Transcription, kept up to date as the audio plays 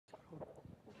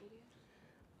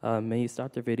May you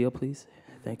start the video, please?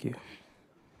 Thank you.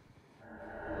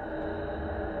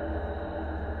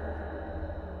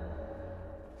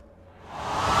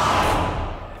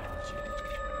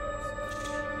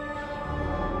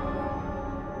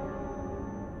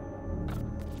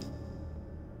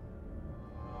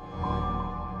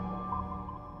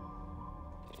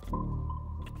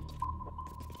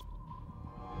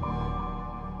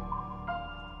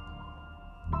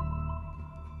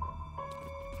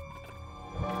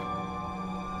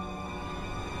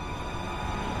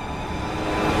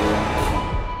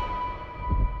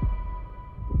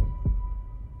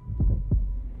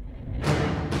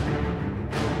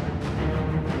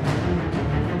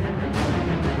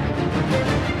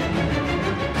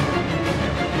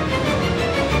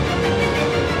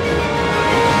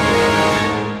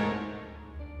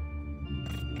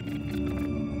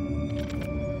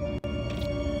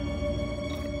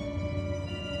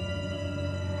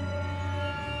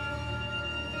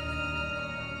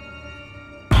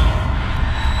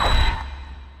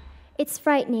 It's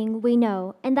frightening, we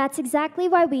know, and that's exactly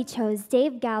why we chose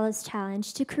Dave Gallo's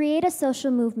challenge to create a social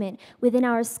movement within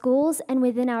our schools and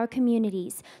within our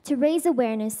communities to raise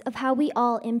awareness of how we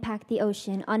all impact the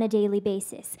ocean on a daily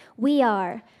basis. We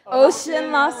are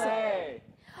O.C.E.A.N Los Angeles.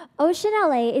 O.C.E.A.N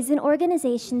LA is an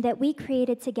organization that we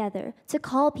created together to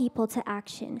call people to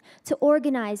action, to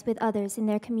organize with others in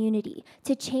their community,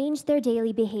 to change their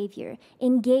daily behavior,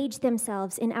 engage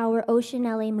themselves in our O.C.E.A.N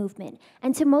LA movement,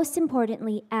 and to most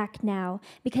importantly, act now,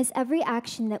 because every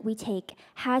action that we take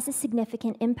has a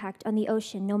significant impact on the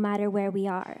ocean no matter where we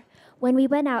are. When we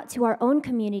went out to our own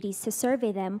communities to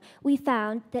survey them, we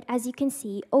found that, as you can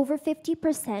see, over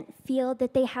 50% feel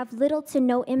that they have little to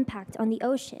no impact on the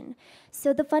ocean.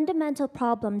 So the fundamental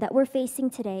problem that we're facing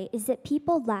today is that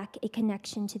people lack a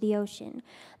connection to the ocean.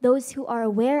 Those who are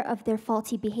aware of their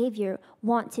faulty behavior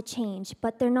want to change,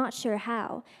 but they're not sure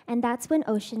how, and that's when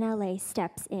O.C.E.A.N LA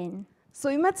steps in. So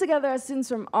we met together as students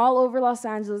from all over Los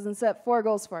Angeles and set 4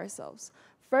 goals for ourselves.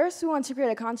 First, we want to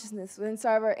create a consciousness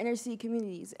inside of our inner city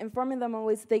communities, informing them on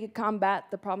ways that they could combat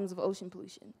the problems of ocean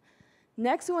pollution.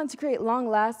 Next, we want to create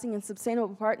long-lasting and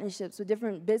sustainable partnerships with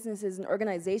different businesses and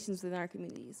organizations within our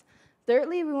communities.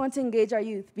 Thirdly, we want to engage our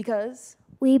youth because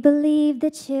we believe the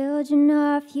children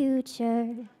are our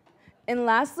future. And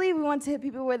lastly, we want to hit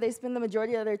people where they spend the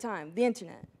majority of their time, the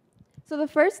internet. So the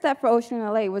first step for O.C.E.A.N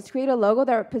LA was to create a logo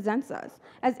that represents us.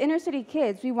 As inner city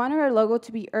kids, we wanted our logo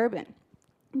to be urban.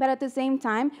 But at the same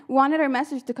time, we wanted our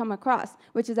message to come across,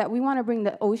 which is that we want to bring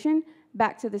the ocean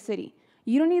back to the city.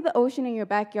 You don't need the ocean in your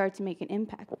backyard to make an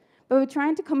impact. But we're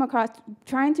trying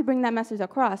to bring that message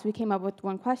across, we came up with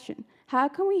one question. How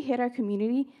can we hit our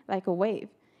community like a wave?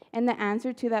 And the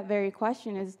answer to that very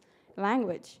question is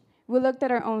language. We looked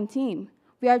at our own team.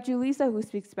 We have Julissa, who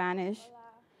speaks Spanish.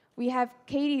 We have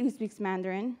Katie, who speaks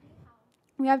Mandarin.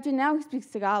 We have Janelle, who speaks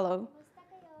Tagalog.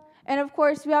 And of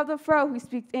course, we have the Fro, who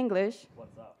speaks English.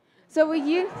 What's up? So we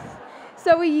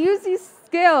use these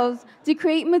skills to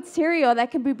create material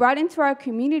that can be brought into our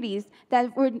communities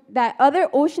that other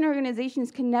ocean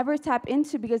organizations can never tap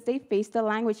into because they face the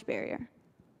language barrier.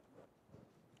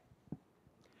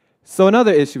 So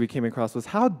another issue we came across was,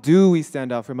 how do we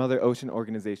stand out from other ocean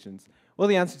organizations? Well,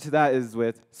 the answer to that is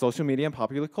with social media and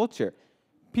popular culture.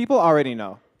 People already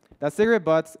know that cigarette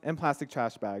butts and plastic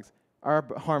trash bags are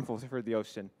harmful for the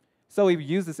ocean. So we've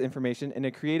used this information in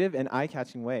a creative and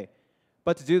eye-catching way.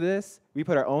 But to do this, we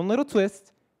put our own little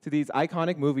twist to these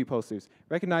iconic movie posters,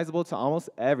 recognizable to almost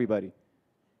everybody.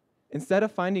 Instead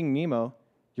of finding Nemo,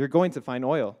 you're going to find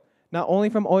oil. Not only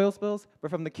from oil spills,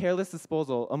 but from the careless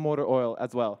disposal of motor oil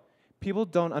as well. People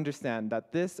don't understand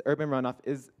that this urban runoff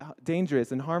is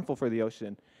dangerous and harmful for the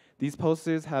ocean. These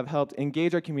posters have helped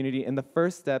engage our community in the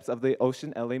first steps of the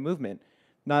O.C.E.A.N LA movement.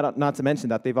 Not to mention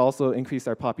that they've also increased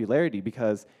our popularity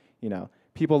because,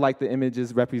 people like the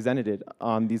images represented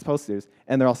on these posters,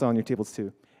 and they're also on your tables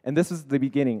too. And this was the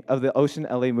beginning of the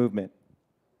O.C.E.A.N LA movement.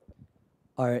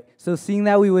 All right, so seeing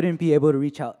that we wouldn't be able to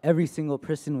reach out every single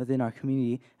person within our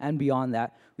community and beyond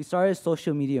that, we started a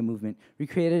social media movement. We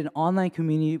created an online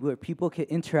community where people could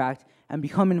interact and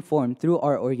become informed through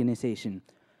our organization.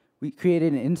 We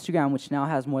created an Instagram which now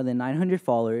has more than 900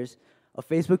 followers, a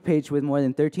Facebook page with more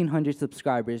than 1,300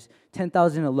 subscribers,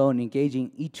 10,000 alone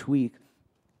engaging each week,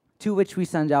 to which we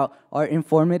send out our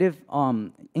informative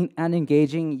and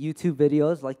engaging YouTube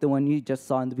videos like the one you just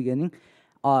saw in the beginning,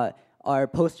 our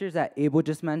posters that Abel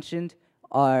just mentioned,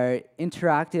 our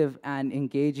interactive and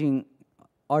engaging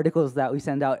articles that we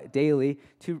send out daily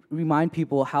to remind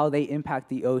people how they impact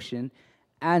the ocean,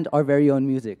 and our very own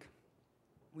music.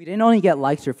 We didn't only get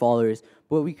likes or followers,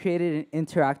 but we created an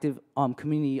interactive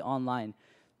community online.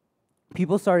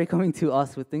 people started coming to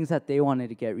us with things that they wanted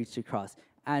to get reached across.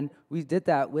 And we did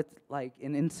that with like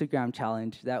an Instagram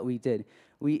challenge that we did.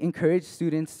 We encouraged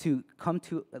students to come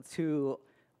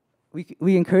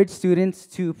we encourage students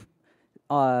to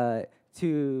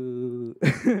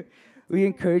we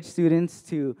encourage students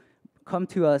to come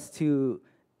to us to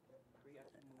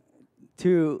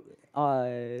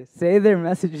say their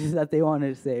messages that they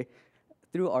wanted to say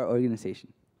through our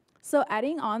organization. So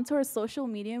adding on to our social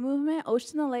media movement,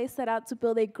 O.C.E.A.N set out to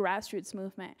build a grassroots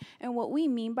movement. And what we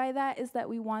mean by that is that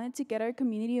we wanted to get our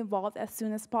community involved as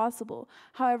soon as possible.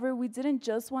 However, we didn't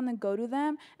just want to go to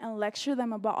them and lecture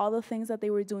them about all the things that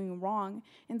they were doing wrong.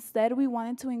 Instead, we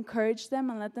wanted to encourage them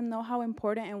and let them know how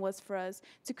important it was for us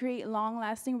to create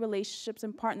long-lasting relationships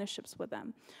and partnerships with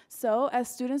them. So as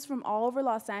students from all over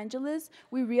Los Angeles,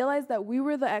 we realized that we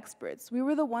were the experts. We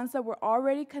were the ones that were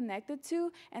already connected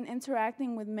to and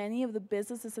interacting with many of the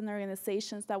businesses and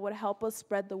organizations that would help us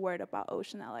spread the word about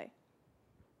O.C.E.A.N.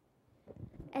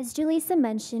 As Julissa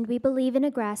mentioned, we believe in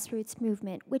a grassroots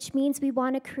movement, which means we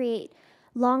want to create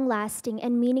long-lasting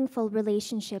and meaningful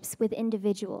relationships with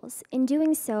individuals. In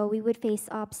doing so, we would face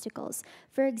obstacles.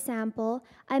 For example,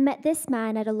 I met this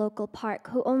man at a local park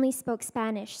who only spoke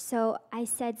Spanish, so I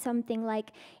said something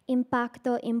like,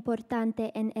 impacto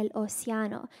importante en el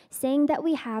océano, saying that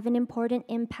we have an important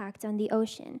impact on the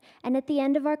ocean. And at the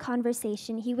end of our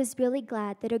conversation, he was really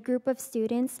glad that a group of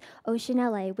students,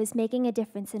 O.C.E.A.N, was making a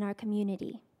difference in our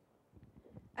community.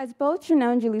 As both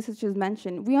Chanel and Julissa just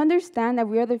mentioned, we understand that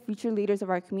we are the future leaders of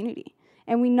our community,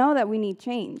 and we know that we need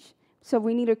change, so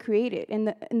we need to create it, and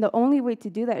the only way to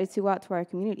do that is to go out to our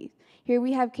communities. Here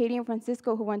we have Katie and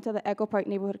Francisco who went to the Echo Park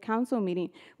Neighborhood Council meeting,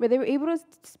 where they were able to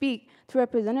speak to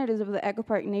representatives of the Echo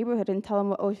Park neighborhood and tell them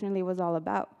what O.C.E.A.N was all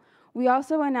about. We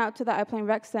also went out to the I-Plane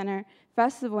Rec Center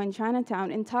Festival in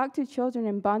Chinatown and talked to children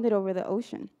and bonded over the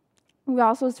ocean. We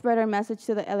also spread our message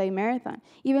to the LA Marathon,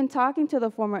 even talking to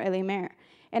the former LA mayor.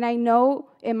 And I know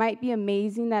it might be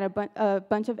amazing that a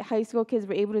bunch of high school kids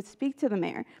were able to speak to the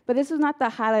mayor, but this was not the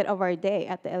highlight of our day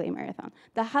at the LA Marathon.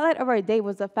 The highlight of our day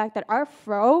was the fact that our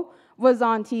fro was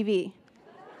on TV.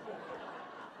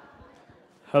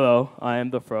 Hello, I am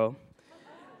the Fro.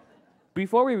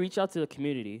 Before we reach out to the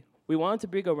community, we wanted to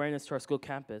bring awareness to our school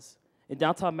campus. In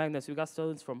downtown Magnus, we got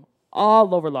students from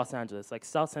all over Los Angeles, like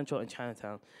South Central and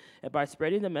Chinatown. And by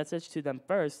spreading the message to them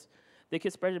first, they can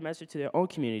spread the message to their own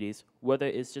communities, whether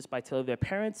it's just by telling their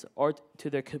parents or to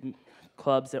their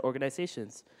clubs and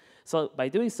organizations. So by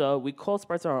doing so, we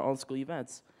co-sponsor our own school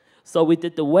events. So we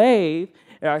did the wave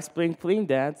in our spring fling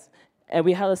dance, and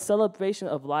we had a celebration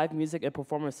of live music and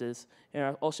performances in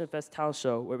our Ocean Fest Town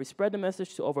Show, where we spread the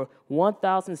message to over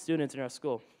 1,000 students in our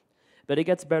school. But it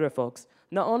gets better, folks.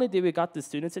 Not only did we got the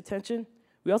students' attention,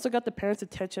 we also got the parents'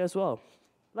 attention as well.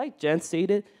 Like Jen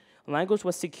stated, language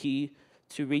was the key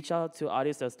to reach out to an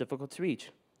audience that was difficult to reach.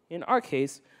 In our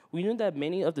case, we knew that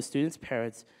many of the students'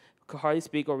 parents could hardly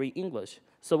speak or read English.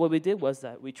 So what we did was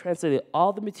that we translated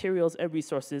all the materials and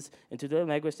resources into their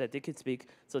language that they could speak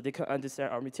so they could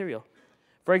understand our material.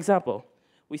 For example,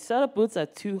 we set up booths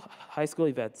at 2 high school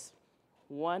events,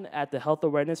 one at the Health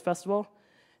Awareness Festival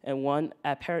and one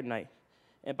at Parent Night.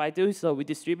 And by doing so, we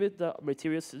distributed the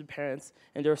materials to the parents,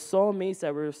 and they were so amazed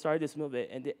that we were starting this movement,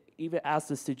 and they even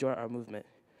asked us to join our movement.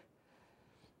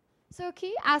 So a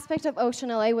key aspect of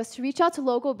O.C.E.A.N was to reach out to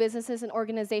local businesses and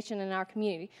organizations in our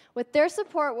community. With their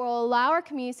support, we'll allow our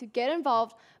communities to get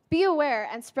involved, be aware,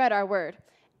 and spread our word.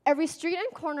 Every street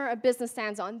and corner a business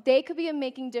stands on, they could be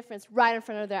making a difference right in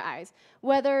front of their eyes.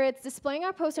 Whether it's displaying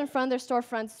our posts in front of their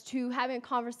storefronts to having a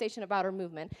conversation about our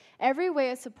movement, every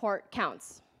way of support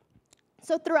counts.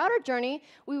 So throughout our journey,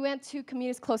 we went to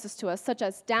communities closest to us, such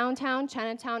as downtown,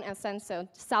 Chinatown, and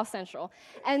South Central.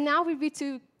 And now we've reached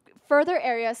to further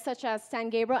areas such as San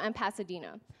Gabriel and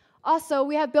Pasadena. Also,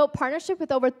 we have built partnership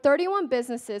with over 31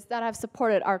 businesses that have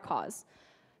supported our cause.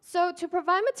 So to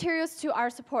provide materials to our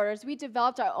supporters, we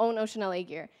developed our own O.C.E.A.N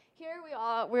gear. Here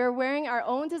we're wearing our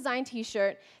own design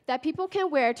t-shirt that people can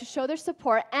wear to show their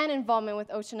support and involvement with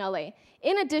O.C.E.A.N.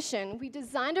 In addition, we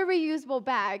designed a reusable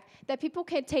bag that people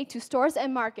can take to stores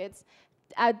and markets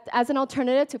as an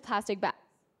alternative to plastic bags.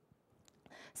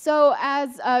 So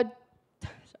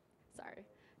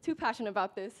too passionate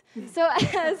about this. So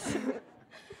as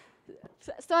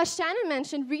Shannon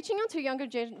mentioned, reaching out to a younger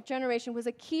generation was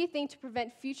a key thing to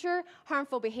prevent future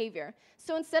harmful behavior.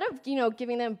 So instead of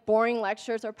giving them boring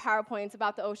lectures or PowerPoints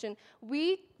about the ocean,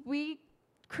 we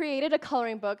created a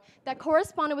coloring book that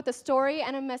corresponded with a story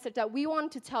and a message that we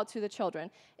wanted to tell to the children.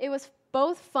 It was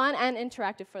both fun and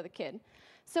interactive for the kid.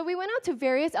 So we went out to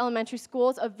various elementary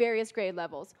schools of various grade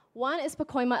levels. One is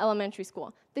Pacoima Elementary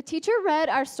School. The teacher read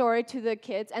our story to the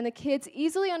kids, and the kids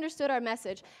easily understood our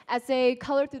message as they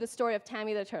colored through the story of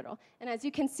Tammy the Turtle. And as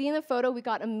you can see in the photo, we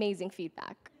got amazing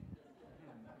feedback.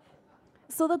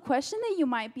 So the question that you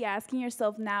might be asking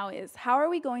yourself now is, how are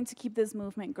we going to keep this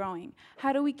movement growing?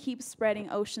 How do we keep spreading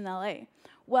Ocean LA?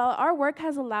 Well, our work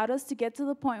has allowed us to get to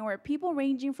the point where people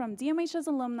ranging from DMHS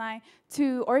alumni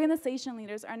to organization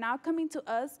leaders are now coming to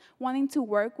us wanting to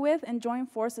work with and join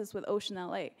forces with Ocean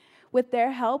LA. With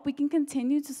their help, we can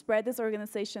continue to spread this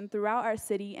organization throughout our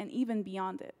city and even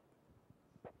beyond it.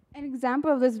 An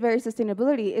example of this very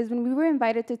sustainability is when we were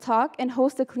invited to talk and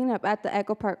host a cleanup at the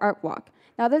Echo Park Art Walk.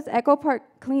 Now, this Echo Park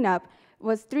cleanup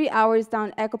was 3 hours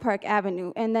down Echo Park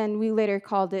Avenue, and then we later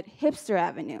called it Hipster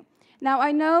Avenue. Now,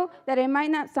 I know that it might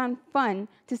not sound fun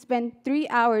to spend 3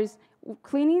 hours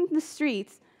cleaning the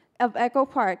streets of Echo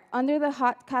Park under the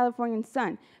hot Californian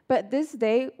sun, but this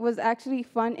day was actually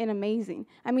fun and amazing.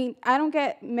 I mean, I don't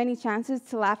get many chances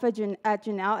to laugh at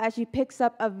Janelle as she picks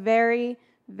up a very,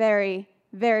 very,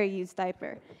 very used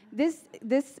diaper.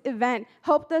 This event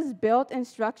helped us build and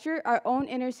structure our own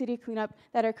inner city cleanup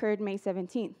that occurred May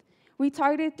 17th. We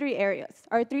targeted 3 areas.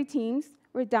 Our 3 teams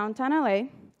were downtown LA,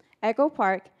 Echo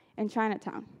Park, and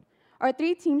Chinatown. Our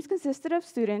 3 teams consisted of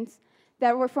students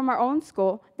that were from our own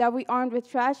school that we armed with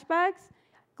trash bags,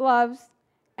 gloves,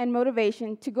 and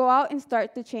motivation to go out and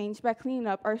start the change by cleaning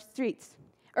up our streets.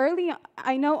 Early on,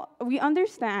 I know we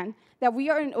understand that we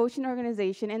are an ocean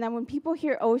organization and that when people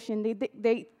hear ocean,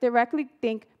 they directly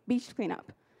think beach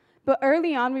cleanup. But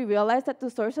early on, we realized that the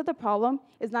source of the problem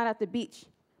is not at the beach,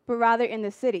 but rather in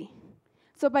the city.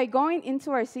 So by going into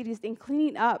our cities and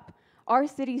cleaning up our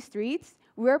city streets,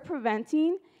 we're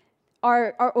preventing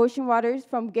our ocean waters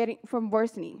from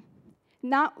worsening.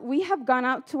 Now, we have gone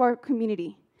out to our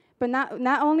community, but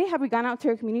not only have we gone out to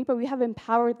our community, but we have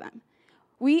empowered them.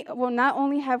 We will not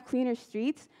only have cleaner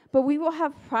streets, but we will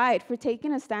have pride for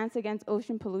taking a stance against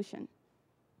ocean pollution.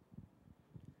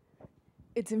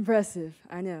 It's impressive,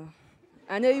 I know.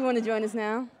 I know you want to join us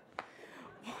now.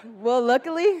 Well,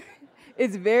 luckily,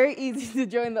 it's very easy to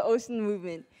join the ocean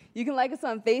movement. You can like us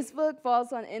on Facebook, follow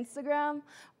us on Instagram,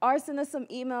 or send us some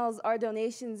emails or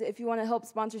donations if you want to help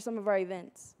sponsor some of our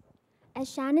events.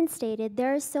 As Shannon stated,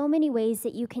 there are so many ways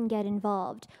that you can get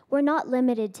involved. We're not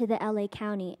limited to the LA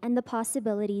County, and the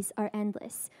possibilities are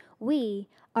endless. We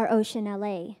are Ocean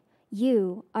LA.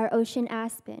 You are Ocean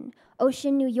Aspen,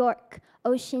 Ocean New York,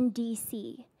 Ocean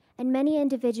DC. And many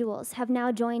individuals have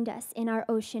now joined us in our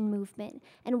ocean movement,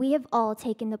 and we have all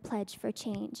taken the pledge for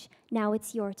change. Now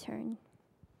it's your turn.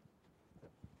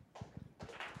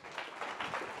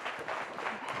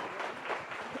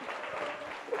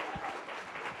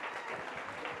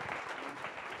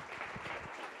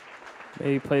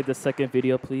 May you play the second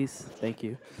video, please? Thank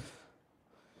you.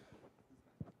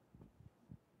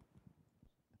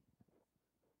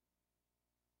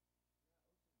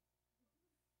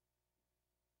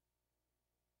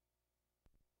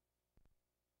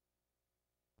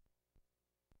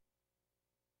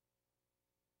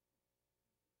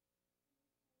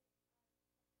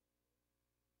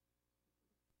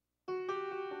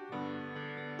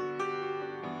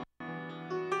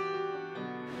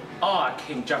 I,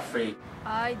 King Jeffrey.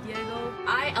 I, Diego.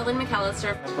 I, Ellen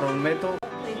McAllister. Prometo.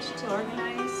 Pledge to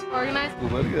organize. Organize.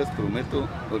 Vargas, prometo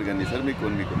organizarme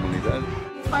con mi comunidad.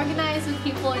 Organize with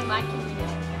people in my community.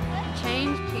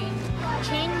 Change.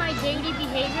 Change my daily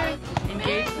behavior.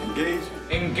 Engage.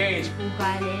 Engage.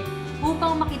 Ugali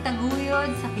upang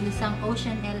makitaguyod sa kilusang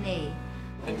Ocean LA.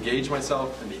 Engage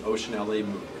myself in the Ocean LA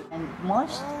movement. And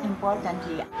most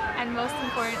importantly,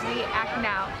 act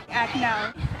now. Act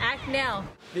now. Act now.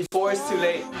 Before it's too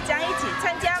late. 将一起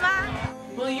参加吗?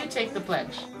 Will you take the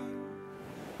pledge?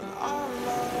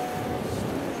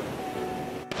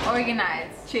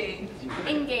 Organize. Change.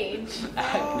 Engage.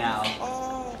 Act now.